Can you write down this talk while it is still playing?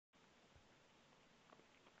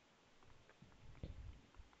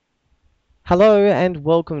Hello and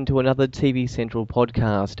welcome to another TV Central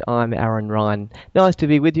podcast. I'm Aaron Ryan. Nice to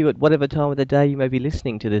be with you at whatever time of the day you may be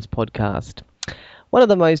listening to this podcast. One of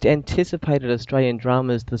the most anticipated Australian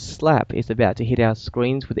dramas, The Slap, is about to hit our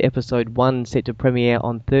screens with episode 1 set to premiere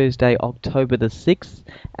on Thursday, October the 6th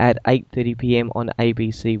at 8:30 p.m. on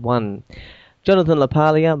ABC One. Jonathan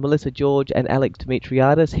LaPaglia, Melissa George and Alex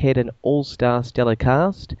Dimitriadis head an all-star stellar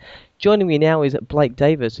cast. Joining me now is Blake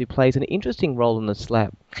Davis, who plays an interesting role in The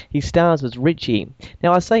Slap. He stars as Richie.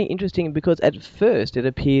 Now I say interesting because at first it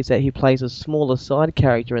appears that he plays a smaller side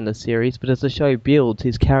character in the series, but as the show builds,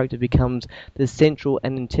 his character becomes the central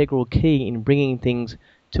and integral key in bringing things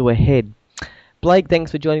to a head. Blake,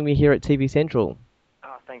 thanks for joining me here at TV Central.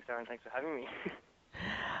 Oh, thanks, Aaron. Thanks for having me.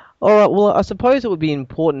 All right, well, I suppose it would be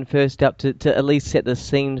important first up to at least set the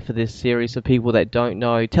scene for this series for people that don't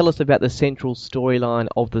know. Tell us about the central storyline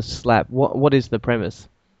of The Slap. What is the premise?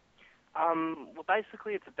 Well,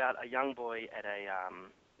 basically, it's about a young boy at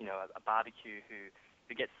a barbecue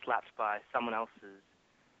who gets slapped by someone else's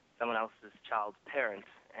child's parent,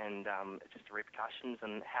 and it's just the repercussions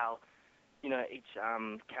and how each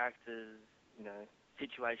character's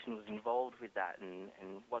situation was involved with that, and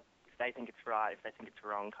what if they think it's right, if they think it's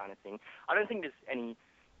wrong, kind of thing. I don't think there's any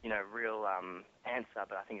real answer,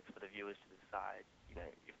 but I think it's for the viewers to decide,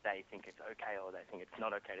 if they think it's okay or they think it's not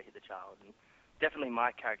okay to hit the child. And definitely my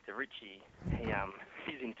character Richie, he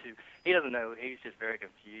doesn't know, he's just very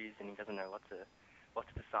confused and he doesn't know what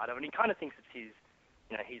to decide of, and he kind of thinks it's his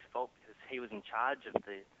fault because he was in charge of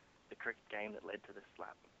the cricket game that led to the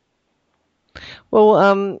slap. Well,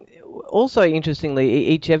 also interestingly,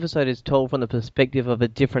 each episode is told from the perspective of a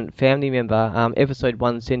different family member. Episode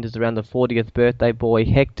 1 centers around the 40th birthday boy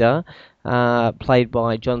Hector, played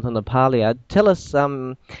by Jonathan LaPaglia. Tell us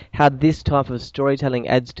how this type of storytelling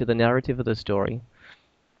adds to the narrative of the story.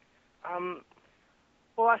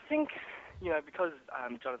 Well, I think because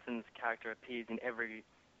Jonathan's character appears in every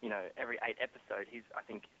 8 episodes. I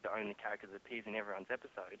think he's the only character that appears in everyone's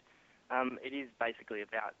episode. It is basically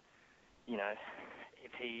about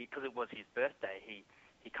if because it was his birthday,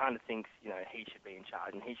 he kind of thinks he should be in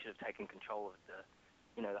charge and he should have taken control of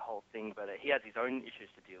the whole thing. But he has his own issues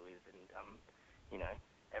to deal with, and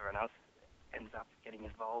everyone else ends up getting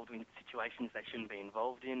involved in situations they shouldn't be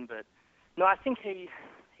involved in. But no, I think he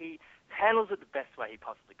handles it the best way he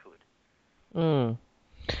possibly could. Mm.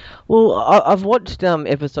 Well, I've watched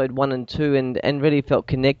episode 1 and 2 and really felt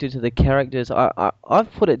connected to the characters.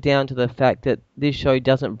 I've put it down to the fact that this show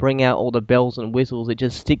doesn't bring out all the bells and whistles. It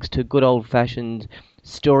just sticks to good old-fashioned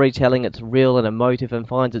storytelling. It's real and emotive and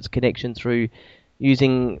finds its connection through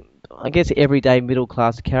using, I guess, everyday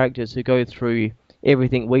middle-class characters who go through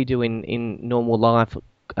everything we do in normal life,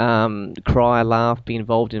 cry, laugh, be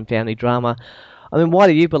involved in family drama. I mean, why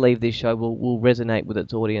do you believe this show will resonate with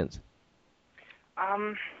its audience?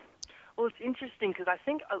 Well, it's interesting because I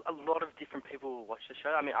think a lot of different people will watch the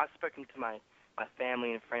show. I mean, I've spoken to my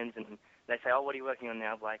family and friends, and they say, "Oh, what are you working on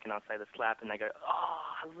now, Blake?" And I'll say The Slap, and they go, "Oh,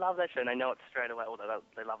 I love that show," and they know it straight away. Well,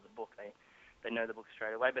 they love the book. They know the book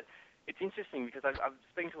straight away. But it's interesting because I've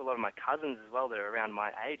spoken to a lot of my cousins as well that are around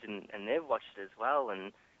my age, and they've watched it as well.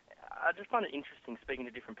 And I just find it interesting speaking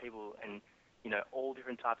to different people, and all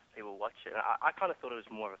different types of people watch it. And I kind of thought it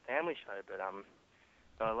was more of a family show, but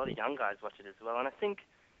a lot of young guys watch it as well, and I think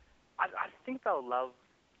they'll love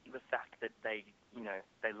the fact that they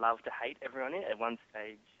love to hate everyone in it. At one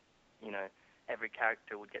stage, every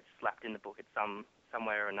character would get slapped in the book at some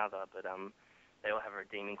way or another, but they all have a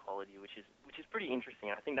redeeming quality, which is pretty interesting.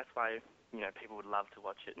 And I think that's why people would love to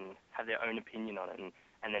watch it and have their own opinion on it,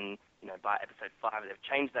 and then by episode 5 they've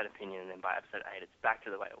changed that opinion, and then by episode 8 it's back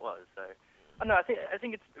to the way it was. So I don't know. I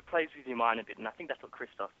think it plays with your mind a bit, and I think that's what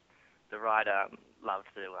Christos, the writer, loves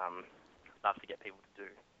to get people to do.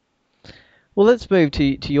 Well, let's move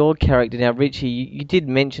to your character now, Richie. You did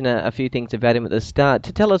mention a few things about him at the start.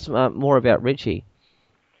 To tell us more about Richie.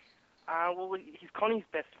 Well, he's Connie's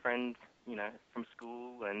best friend, from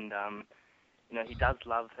school, and he does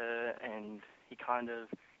love her, and he kind of,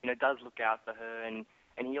 does look out for her, and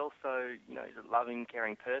he also, is a loving,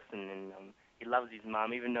 caring person, and he loves his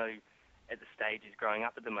mum, even though at the stage he's growing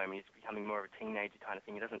up at the moment, he's becoming more of a teenager kind of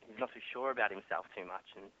thing. He's not too sure about himself too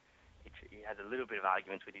much, and he has a little bit of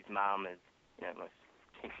arguments with his mum, as most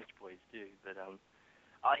teenage boys do. But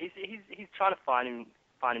he's trying to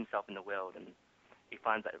find himself in the world, and he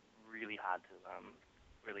finds that really hard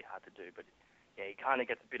to do. But yeah, he kind of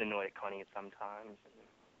gets a bit annoyed at Connie at sometimes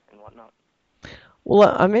and whatnot.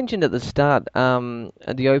 Well, I mentioned at the start,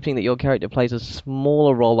 at the opening, that your character plays a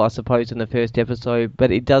smaller role, I suppose, in the first episode,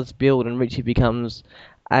 but it does build, and Richie becomes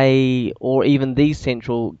or even the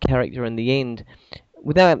central character in the end.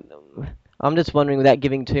 Without, I'm just wondering, without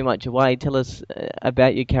giving too much away, tell us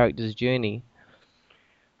about your character's journey.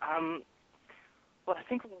 Um, well, I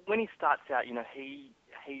think when he starts out,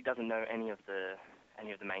 he doesn't know any of the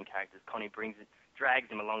main characters. Connie drags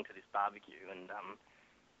him along to this barbecue, and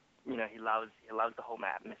he loves the whole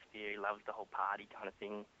atmosphere. He loves the whole party kind of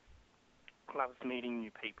thing. Loves meeting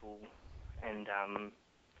new people, and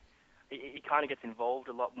he kind of gets involved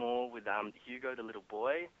a lot more with Hugo, the little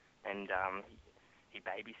boy, and he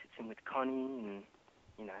babysits him with Connie, and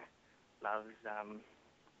you know loves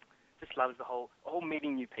just loves the whole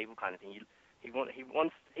meeting new people kind of thing.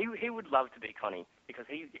 He would love to be Connie because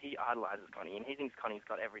he idolizes Connie and he thinks Connie's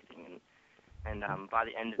got everything, and by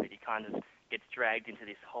the end of it he kind of gets dragged into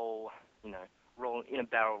this whole roll in a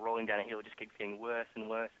barrel rolling down a hill. It just keeps getting worse and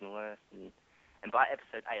worse and worse, and by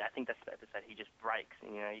episode 8, I think that's the episode he just breaks,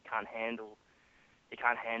 and he can't handle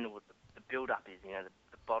what the build up is.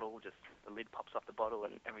 The bottle, just the lid pops off the bottle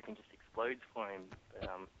and everything just explodes for him. But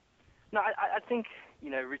no, I think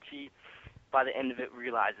Richie by the end of it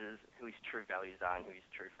realizes who his true values are and who his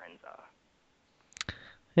true friends are.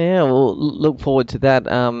 Yeah, well, look forward to that.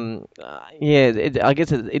 Yeah, I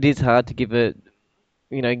guess it is hard to give it,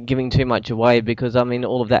 giving too much away because I mean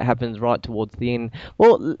all of that happens right towards the end.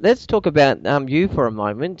 Well, let's talk about you for a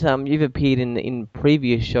moment. You've appeared in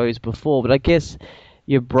previous shows before, but I guess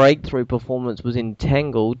your breakthrough performance was in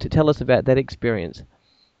Tangled. To tell us about that experience.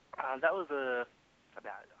 That was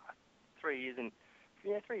about 3 years and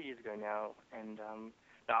 3 years ago now, and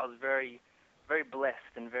no, I was very, very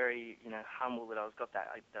blessed and very humble that I got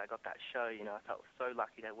that show. I felt so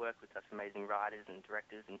lucky to work with such amazing writers and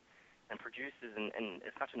directors and producers, and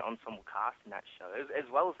it's such an ensemble cast in that show, as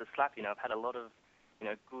well as the slap. I've had a lot of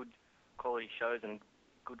good quality shows and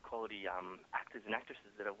good quality actors and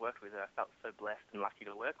actresses that I've worked with that I felt so blessed and lucky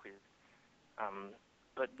to work with.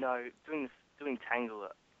 But no, doing Tangle,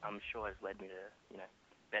 I'm sure has led me to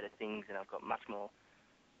better things, and I've got much more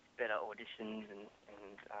better auditions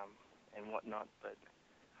and whatnot. But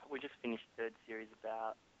we just finished third series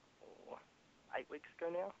about 8 weeks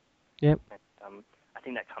ago now. Yep. And, I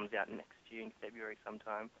think that comes out next year in February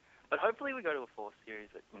sometime. But hopefully we go to a fourth series.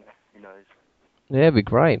 But who knows? Yeah, it'd be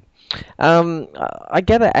great. I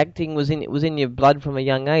gather acting was in your blood from a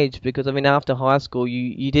young age because I mean after high school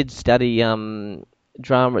you did study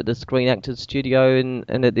drama at the Screen Actors Studio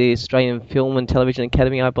and at the Australian Film and Television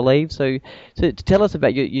Academy, I believe. So to tell us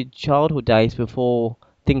about your childhood days before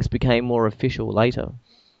things became more official later.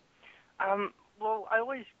 Well, I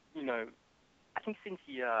always, I think since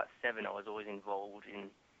year 7 I was always involved in,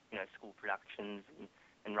 school productions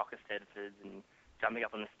and Rocker Stedfords and jumping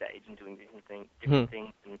up on the stage and doing Hmm. different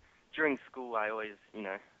things. And during school I always,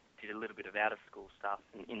 did a little bit of out of school stuff,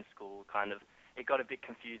 and in school it got a bit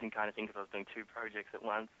confusing kind of thing because I was doing 2 projects at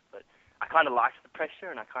once. But I kind of liked the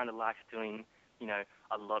pressure, and I kind of liked doing,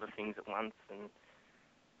 a lot of things at once. And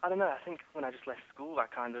I don't know. I think when I just left school,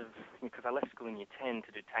 because I left school in year 10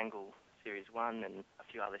 to do Tangle Series 1 and a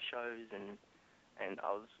few other shows, and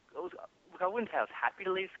look, I wouldn't say I was happy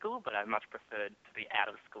to leave school, but I much preferred to be out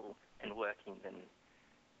of school and working than,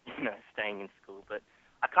 staying in school. But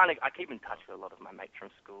I keep in touch with a lot of my mates from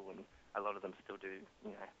school, and a lot of them still do,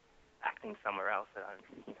 acting somewhere else. That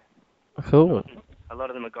Cool. a lot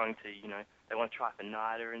of them are going to, they want to try for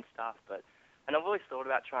NIDA and stuff, and I've always thought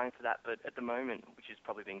about trying for that, but at the moment, which has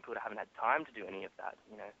probably been good, I haven't had time to do any of that,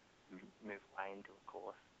 move away and do a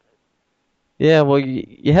course. Yeah, well,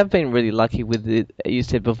 you have been really lucky with you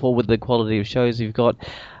said before with the quality of shows you've got.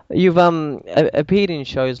 You've appeared in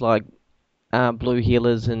shows like Blue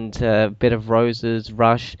Healers and Bed of Roses,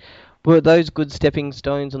 Rush. Were those good stepping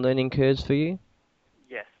stones and learning curves for you?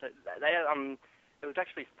 Yes, it was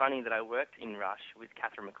actually funny that I worked in Rush with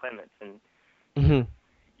Catherine McClements, and Hmm.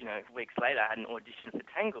 weeks later I had an audition for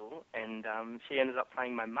Tangle, and she ended up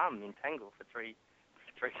playing my mum in Tangle for three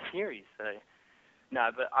series. So no,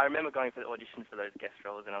 but I remember going for the audition for those guest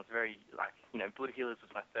roles, and I was very Blue Healers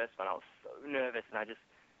was my first one. I was so nervous, and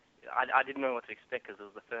I didn't know what to expect because it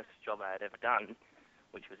was the first job I had ever done,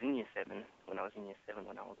 which was in year 7 when I was in year 7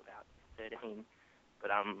 when I was about 13. But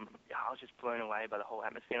yeah, I was just blown away by the whole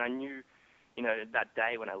atmosphere, and I knew, that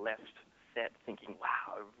day when I left set, thinking,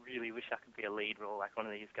 wow, I really wish I could be a lead role like one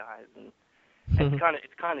of these guys, and it's kind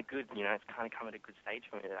of good, it's kind of come at a good stage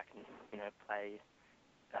for me that I can, play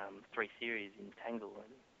 3 series in Tangle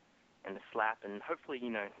and the Slap, and hopefully,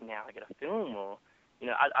 now I get a film, or,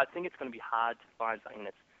 I think it's going to be hard to find something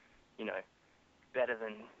that's, you know, better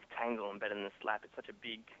than Tangle and better than the Slap. It's such a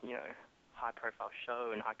big, high-profile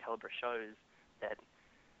show and high-caliber shows that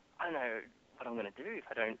I don't know what I'm going to do if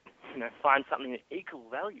I don't, find something of equal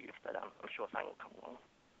value. But I'm sure something will come along.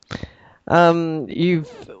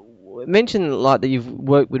 You've mentioned like that you've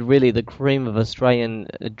worked with really the cream of Australian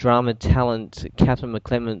drama talent. Catherine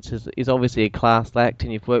McClements is obviously a class act,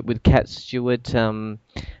 and you've worked with Kat Stewart,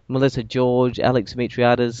 Melissa George, Alex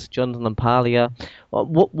Dimitriadis, Jonathan Lampalia.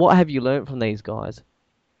 What have you learnt from these guys?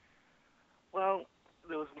 Well,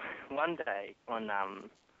 there was one day on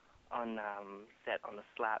set on the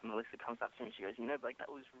slap, Melissa comes up to me and she goes, like that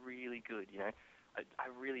was really good, I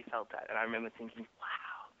really felt that, and I remember thinking,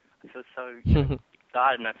 wow, I feel so,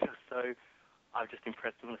 excited, and I feel so, I've just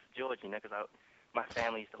impressed Melissa George, because my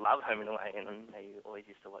family used to love Home and Away, and they always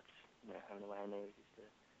used to watch, Home and Away, and they always used to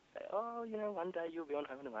say, oh, one day you'll be on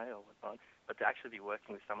Home and Away or whatnot, but to actually be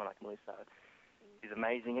working with someone like Melissa is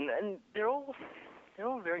amazing, and they're all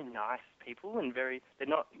very nice people, and they're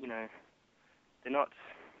not, they're not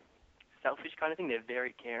selfish kind of thing. They're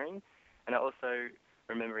very caring. And I also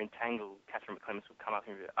remember in Tangle, Catherine McClements would come up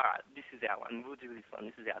and be like, all right, this is our one. We'll do this one.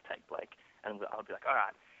 This is our take, Blake. And I'll be like, all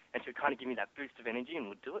right. And she would kind of give me that boost of energy and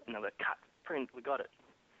we'd do it. And I'll be like, cut, print, we got it.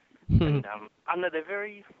 And I don't know, they're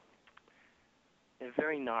very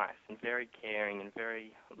nice and very caring and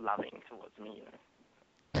very loving towards me.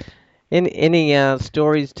 Any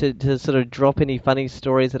stories to sort of drop, any funny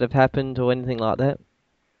stories that have happened or anything like that?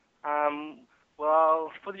 Well,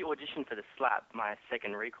 for the audition for the slap, my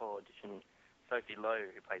second recall audition, Sophie Lowe,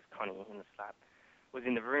 who plays Connie in the slap, was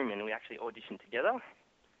in the room and we actually auditioned together.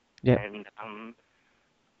 Yeah. And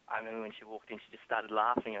I remember when she walked in, she just started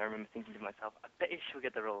laughing. I remember thinking to myself, I bet you she'll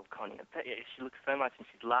get the role of Connie. I bet you, she looks so much and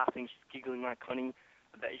she's laughing, she's giggling like Connie.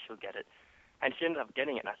 I bet you she'll get it. And she ended up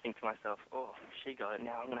getting it, and I think to myself, oh, she got it,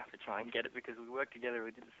 now I'm going to have to try and get it because we worked together,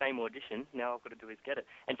 we did the same audition, now I've got to do is get it.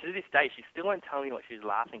 And to this day, she still won't tell me what she's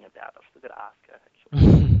laughing about. I've still got to ask her,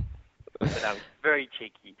 actually. But very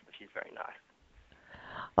cheeky, but she's very nice.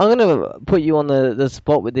 I'm going to put you on the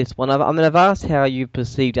spot with this one. I've asked how you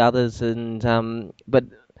perceived others, and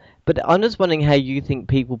but I'm just wondering how you think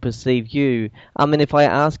people perceive you. I mean, if I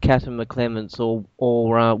ask Catherine McClements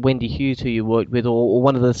or Wendy Hughes, who you worked with, or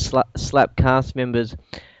one of the Slap cast members,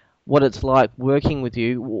 what it's like working with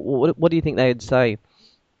you, what do you think they'd say?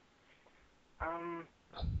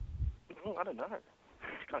 Well, I don't know.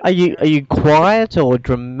 Are you quiet or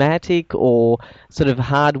dramatic or sort of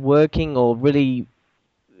hard working or really?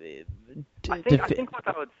 I think what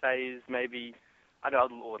I would say is maybe, I know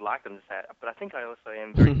I would like them to say it, but I think I also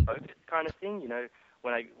am very focused kind of thing.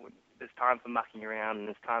 When there's time for mucking around and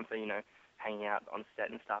there's time for hanging out on set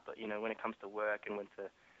and stuff. But when it comes to work and when to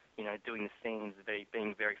doing the scenes,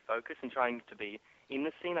 being very focused and trying to be in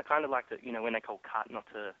the scene. I kind of like to when they call cut, not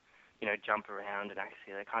to jump around and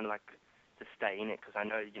actually I kind of like to stay in it because I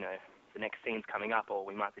know the next scene's coming up or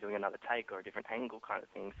we might be doing another take or a different angle kind of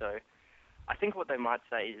thing. So I think what they might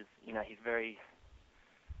say is, he's very,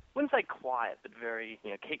 wouldn't say quiet, but very,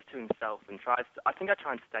 keeps to himself and tries to, I think I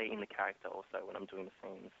try and stay in the character also when I'm doing the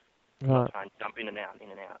scenes. Right. Not try and jump in and out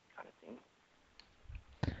kind of thing.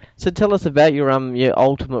 So tell us about your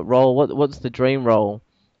ultimate role. What's the dream role?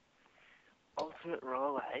 Ultimate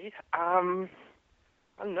role, eh? I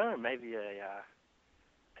don't know, maybe a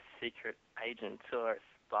secret agent or a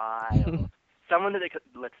spy or someone that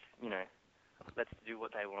lets do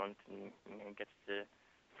what they want and gets to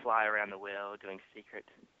fly around the world doing secret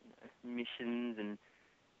missions and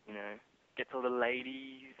gets all the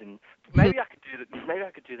ladies and maybe I could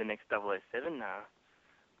do the next 007 now.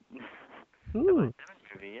 007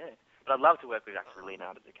 movie, yeah. But I'd love to work with actually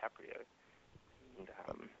Leonardo DiCaprio. And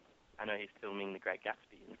I know he's filming The Great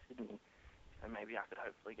Gatsby in Sydney, so maybe I could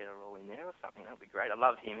hopefully get a role in there or something. That'd be great. I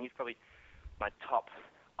love him. He's probably my top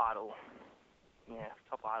idol. Yeah,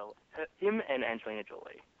 top idol. Him and Angelina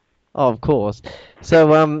Jolie. Oh, of course.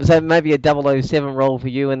 So maybe a 007 role for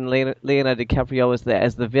you and Leonardo DiCaprio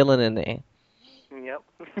as the villain in there. Yep.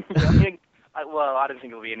 I don't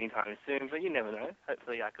think it'll be anytime soon, but you never know.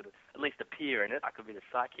 Hopefully I could at least appear in it. I could be the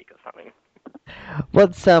sidekick or something.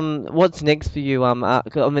 What's next for you? I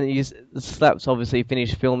mean, Slap's obviously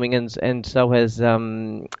finished filming, and so has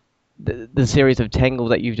the series of Tangle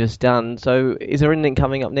that you've just done. So, is there anything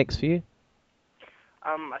coming up next for you?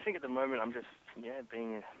 I think at the moment I'm just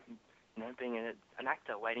being an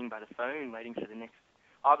actor, waiting by the phone, waiting for the next.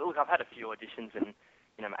 Look, I've had a few auditions, and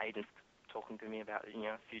my agent's talking to me about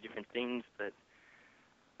a few different things, but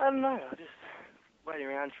I don't know. I'm just waiting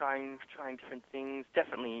around, trying different things.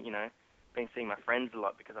 Definitely, been seeing my friends a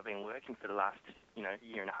lot because I've been working for the last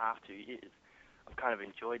year and a half, 2 years. I've kind of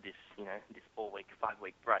enjoyed this this 4-week,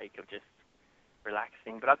 5-week break of just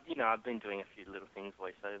relaxing. But I've been doing a few little things,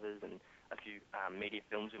 voiceovers and a few media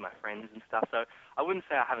films with my friends and stuff. So I wouldn't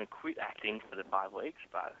say I haven't quit acting for the 5 weeks,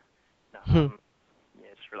 but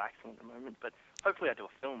just relaxing at the moment. But hopefully I do a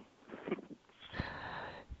film.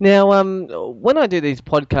 Now, when I do these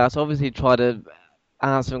podcasts, I obviously try to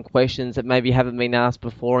ask some questions that maybe haven't been asked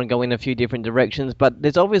before and go in a few different directions. But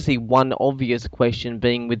there's obviously one obvious question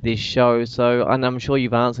being with this show. So, and I'm sure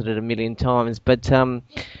you've answered it a million times. But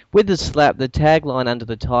with the slap, the tagline under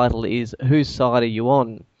the title is "Whose side are you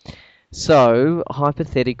on?" So,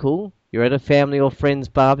 hypothetical, you're at a family or friend's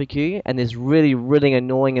barbecue and this really, really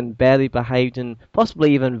annoying and badly behaved and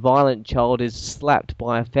possibly even violent child is slapped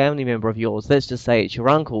by a family member of yours. Let's just say it's your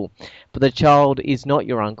uncle. But the child is not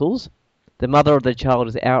your uncle's. The mother of the child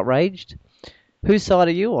is outraged. Whose side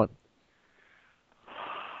are you on?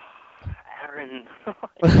 Aaron,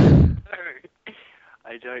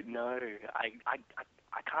 I don't know. I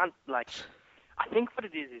can't, like, I think what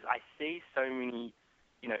it is I see so many,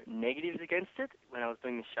 negatives against it when I was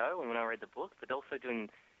doing the show and when I read the book, but also doing,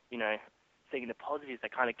 you know, seeing the positives, they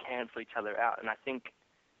kind of cancel each other out. And I think,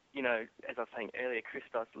 as I was saying earlier,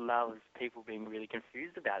 Christos loves people being really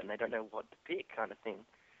confused about it and they don't know what to pick kind of thing.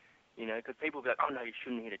 Because people will be like, oh no, you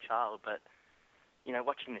shouldn't hit a child, but,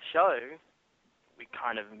 watching the show, we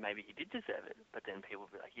kind of, maybe he did deserve it, but then people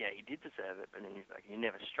will be like, yeah, he did deserve it, but then he's like, you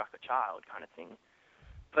never struck a child kind of thing.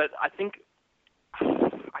 But I think,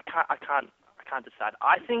 I can't decide.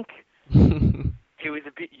 I think he was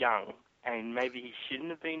a bit young and maybe he shouldn't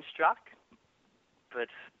have been struck, but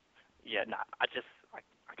yeah, no, I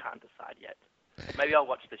can't decide yet. Maybe I'll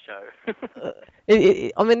watch the show.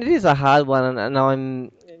 I mean, it is a hard one, and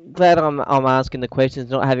I'm glad I'm asking the questions,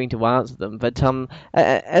 not having to answer them. But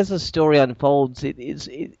as the story unfolds,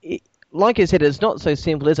 like I said, it's not so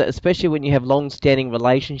simple, is it? Especially when you have long-standing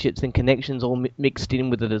relationships and connections all mixed in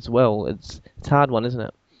with it as well. It's a hard one, isn't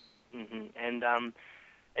it? And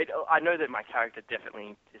I know that my character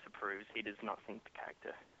definitely disapproves. He does not think the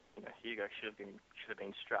character, Hugo should have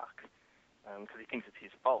been struck because he thinks it's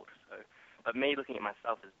his fault. So. But me looking at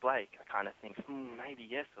myself as Blake, I kind of think, maybe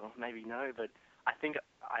yes or maybe no. But I think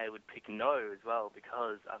I would pick no as well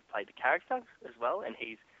because I've played the character as well, and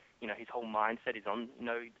he's, his whole mindset is on,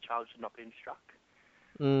 the child should not be struck.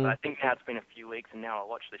 But I think now it's been a few weeks, and now I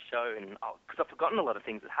watch the show, and because I've forgotten a lot of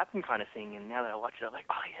things that happened, kind of thing, and now that I watch it, I'm like,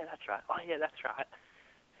 oh yeah, that's right. Oh yeah, that's right.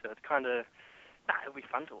 So it's kind of, it'll be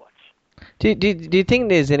fun to watch. Do you think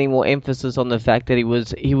there's any more emphasis on the fact that he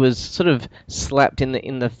was sort of slapped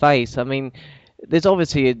in the face? I mean, there's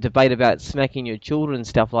obviously a debate about smacking your children and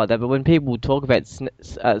stuff like that, but when people talk about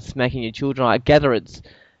smacking your children, I gather it's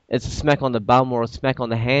a smack on the bum or a smack on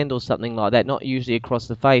the hand or something like that, not usually across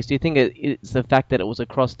the face. Do you think it's the fact that it was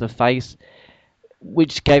across the face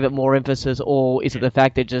which gave it more emphasis, or is it the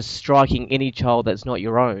fact that just striking any child that's not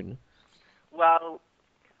your own? Well,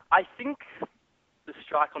 I think the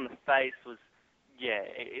strike on the face was,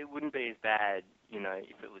 it wouldn't be as bad,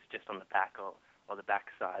 if it was just on the back or the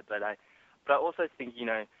backside. But I also think,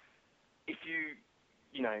 if you,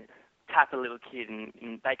 tap a little kid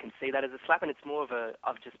and they can see that as a slap, and it's more of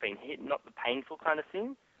I've just been hit, not the painful kind of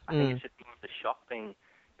thing. I think it's just more of the shock being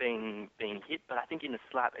hit. But I think in the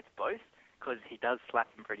slap, it's both because he does slap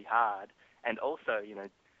him pretty hard, and also,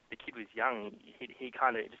 the kid was young. He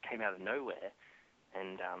kind of just came out of nowhere,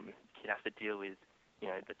 and the kid has to deal with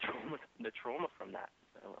the trauma from that.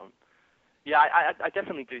 So, I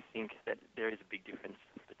definitely do think that there is a big difference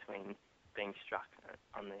between being struck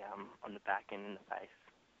on the back and in the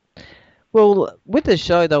face. Well, with the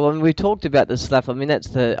show though, I mean, we talked about the slap. I mean,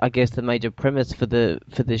 that's I guess the major premise for the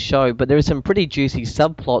show. But there are some pretty juicy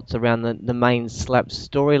subplots around the main slap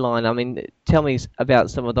storyline. I mean, tell me about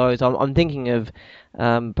some of those. I'm thinking of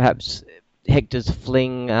perhaps Hector's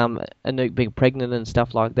fling, Anouk being pregnant and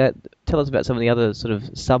stuff like that. Tell us about some of the other sort of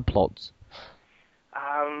subplots.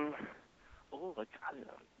 I don't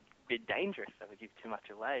know, a bit dangerous if I give too much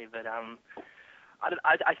away, but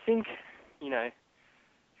I think,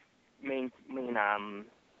 me and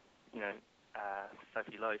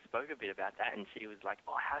Sophie Lowe spoke a bit about that, and she was like,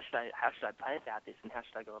 oh, how should I play about this, and how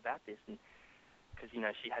should I go about this, and because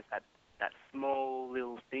she has that small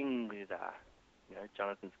little thing with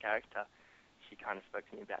Jonathan's character. She kind of spoke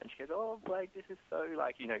to me about it, and she goes, oh, Blake, this is so,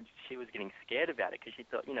 like, she was getting scared about it because she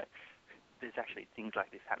thought, there's actually things like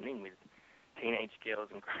this happening with teenage girls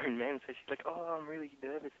and grown men. So she's like, oh, I'm really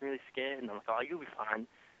nervous, I'm really scared. And I'm like, oh, you'll be fine.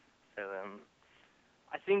 So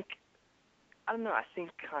I think, I don't know, I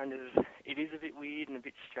think kind of it is a bit weird and a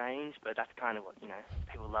bit strange, but that's kind of what,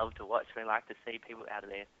 people love to watch. They like to see people out of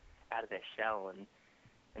their shell and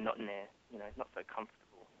not in their, not so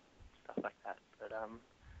comfortable, stuff like that. But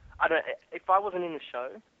I don't. If I wasn't in the show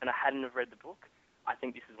and I hadn't have read the book, I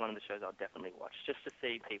think this is one of the shows I'll definitely watch, just to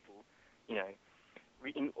see people,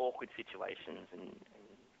 in awkward situations and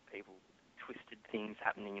people twisted things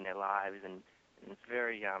happening in their lives, and it's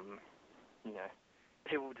very, you know,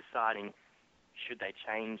 people deciding should they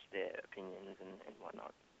change their opinions and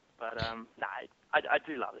whatnot. But I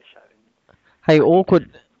do love the show. Hey, awkward.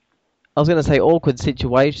 I was going to say awkward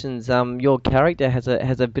situations. Your character has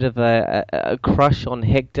a bit of a crush on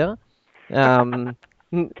Hector. Um,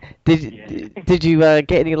 did you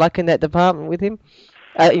get any luck in that department with him,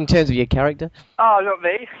 in terms of your character? Oh, not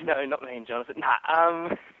me. No, not me and Jonathan.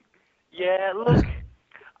 Nah. Yeah. Look,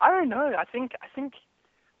 I don't know. I think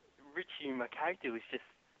Richie, my character, was just,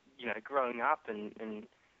 you know, growing up and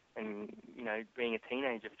you know, being a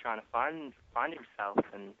teenager, trying to find himself,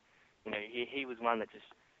 and you know, he was one that just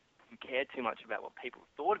cared too much about what people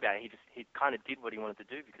thought about it. He kind of did what he wanted to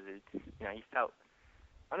do because you know, he felt,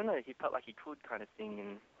 I don't know, he felt like he could, kind of thing,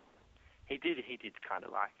 and he did kind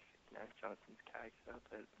of like, you know, Jonathan's character,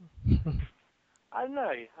 but I don't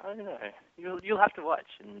know. You'll have to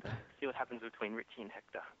watch and see what happens between Richie and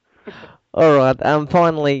Hector. All right.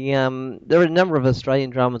 Finally, there are a number of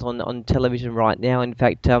Australian dramas on television right now. In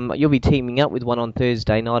fact, you'll be teaming up with one on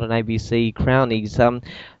Thursday night on ABC, Crownies. So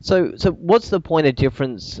what's the point of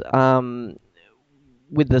difference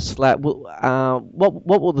with the slap?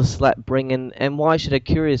 What will the slap bring, and why should a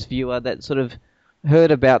curious viewer that sort of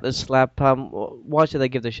heard about the slap, why should they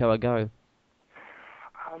give the show a go?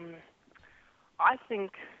 I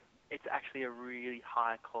think it's actually a really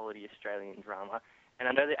high quality Australian drama, and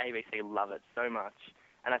I know the ABC love it so much,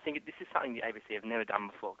 and I think this is something the ABC have never done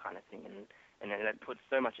before, kind of thing, and they put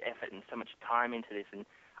so much effort and so much time into this, and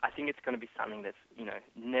I think it's going to be something that's, you know,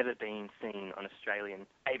 never been seen on Australian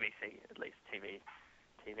ABC, at least TV,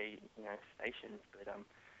 you know, stations. But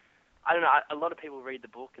I don't know. A lot of people read the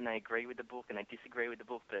book and they agree with the book and they disagree with the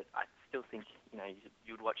book, but I still think, you know,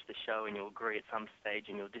 you'd watch the show and you'll agree at some stage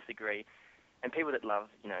and you'll disagree. And people that love,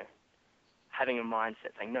 you know, having a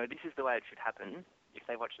mindset saying, no, this is the way it should happen, if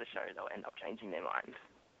they watch the show, they'll end up changing their mind.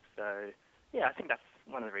 So, yeah, I think that's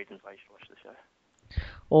one of the reasons why you should watch the show.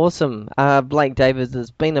 Awesome. Blake Davis,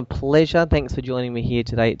 it's been a pleasure. Thanks for joining me here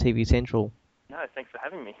today at TV Central. No, thanks for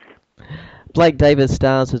having me. Blake Davis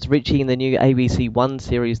stars as Richie in the new ABC One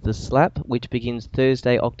series The Slap, which begins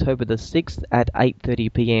Thursday, October the 6th at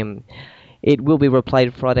 8:30 p.m. It will be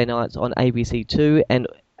replayed Friday nights on ABC2, and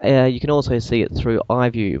you can also see it through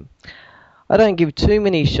iView. I don't give too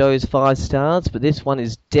many shows 5 stars, but this one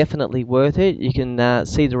is definitely worth it. You can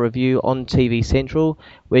see the review on TV Central,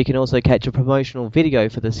 where you can also catch a promotional video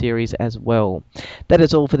for the series as well. That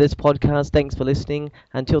is all for this podcast. Thanks for listening.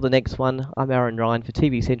 Until the next one, I'm Aaron Ryan for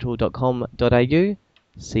tvcentral.com.au.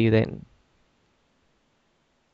 See you then.